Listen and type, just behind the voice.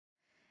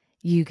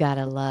You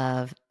gotta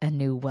love a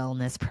new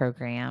wellness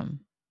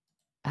program.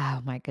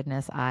 Oh my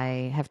goodness,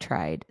 I have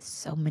tried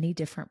so many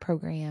different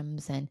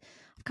programs and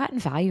I've gotten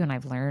value and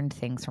I've learned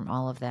things from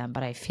all of them,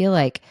 but I feel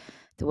like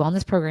the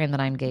wellness program that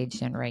I'm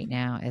engaged in right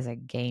now is a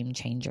game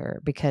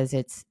changer because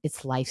it's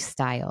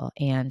lifestyle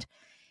and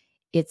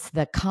it's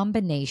the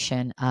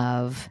combination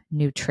of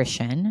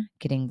nutrition,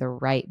 getting the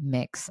right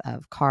mix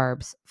of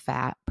carbs,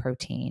 fat,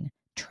 protein,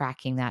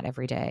 tracking that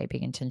every day,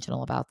 being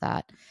intentional about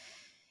that.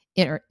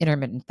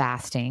 Intermittent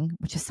fasting,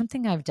 which is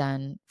something I've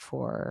done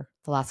for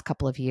the last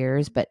couple of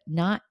years, but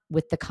not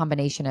with the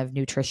combination of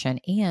nutrition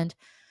and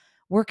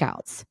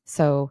workouts.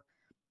 So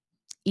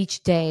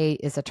each day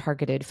is a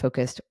targeted,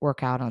 focused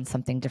workout on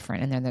something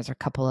different. And then there's a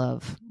couple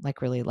of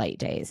like really light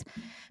days.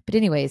 But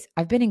anyways,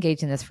 I've been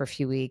engaged in this for a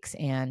few weeks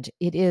and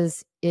it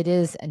is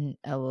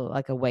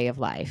like a way of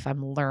life.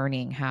 I'm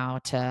learning how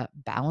to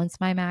balance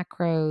my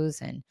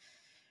macros and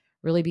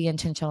really be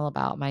intentional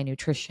about my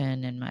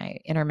nutrition and my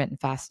intermittent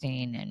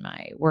fasting and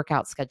my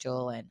workout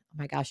schedule. And oh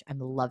my gosh, I'm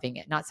loving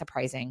it. Not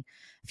surprising.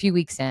 A few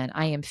weeks in,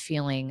 I am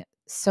feeling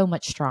so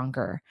much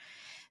stronger.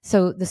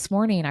 So this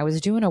morning I was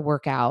doing a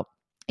workout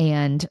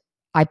and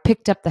I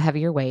picked up the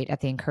heavier weight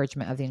at the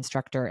encouragement of the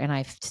instructor and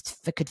I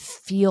could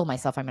feel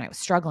myself. I mean, I was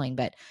struggling,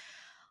 but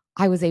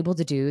I was able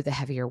to do the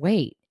heavier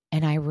weight.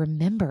 And I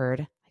remembered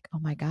like, oh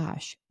my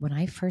gosh, when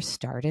I first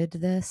started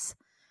this,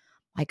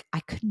 like I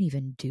couldn't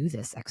even do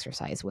this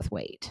exercise with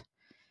weight.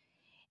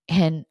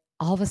 And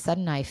all of a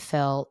sudden I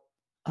felt,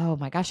 oh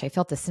my gosh, I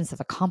felt this sense of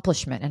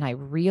accomplishment. And I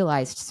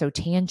realized so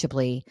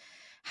tangibly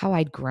how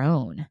I'd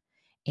grown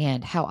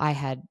and how I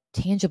had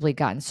tangibly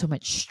gotten so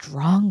much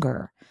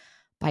stronger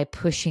by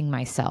pushing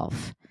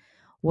myself.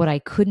 What I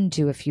couldn't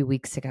do a few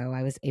weeks ago,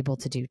 I was able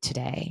to do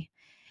today.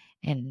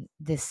 And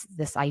this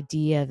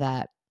idea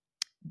that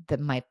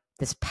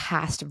this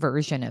past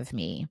version of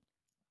me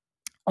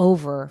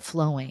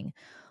overflowing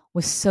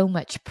with so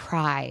much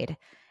pride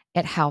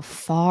at how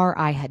far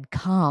I had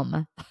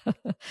come.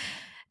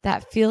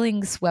 That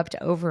feeling swept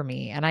over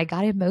me and I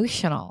got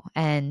emotional.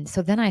 And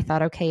so then I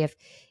thought, okay,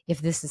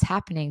 if this is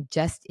happening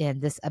just in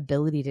this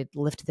ability to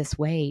lift this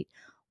weight,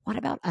 what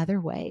about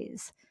other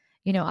ways?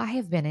 You know, I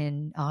have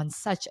been on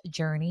such a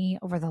journey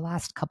over the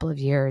last couple of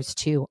years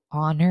to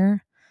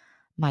honor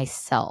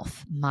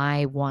myself,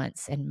 my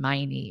wants and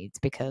my needs,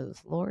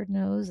 because Lord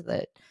knows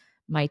that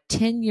my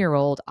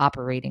 10-year-old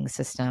operating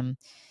system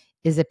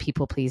is a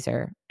people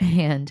pleaser.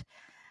 And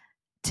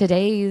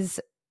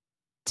today's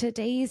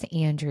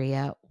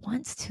Andrea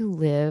wants to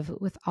live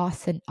with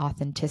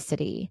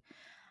authenticity.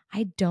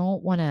 I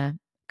don't want to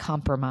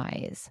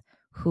compromise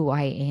who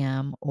I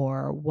am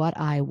or what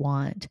I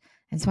want.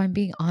 And so I'm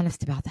being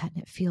honest about that.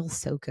 And it feels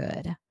so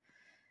good.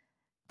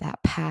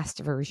 That past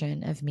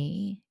version of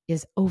me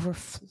is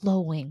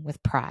overflowing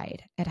with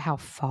pride at how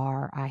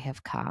far I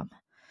have come.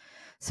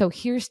 So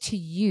here's to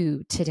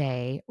you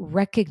today,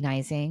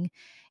 recognizing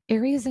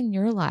areas in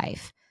your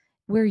life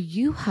where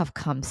you have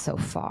come so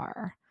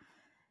far.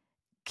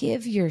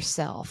 Give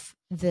yourself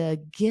the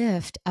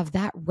gift of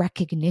that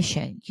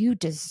recognition. You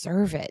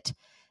deserve it.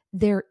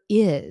 There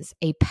is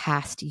a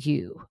past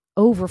you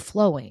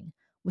overflowing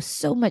with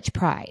so much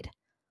pride,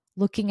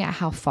 looking at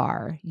how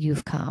far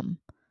you've come.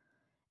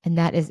 And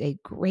that is a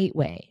great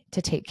way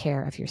to take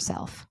care of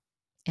yourself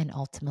and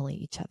ultimately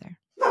each other.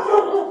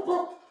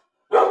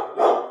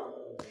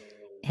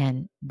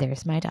 And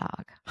there's my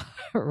dog,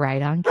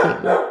 right on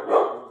cue.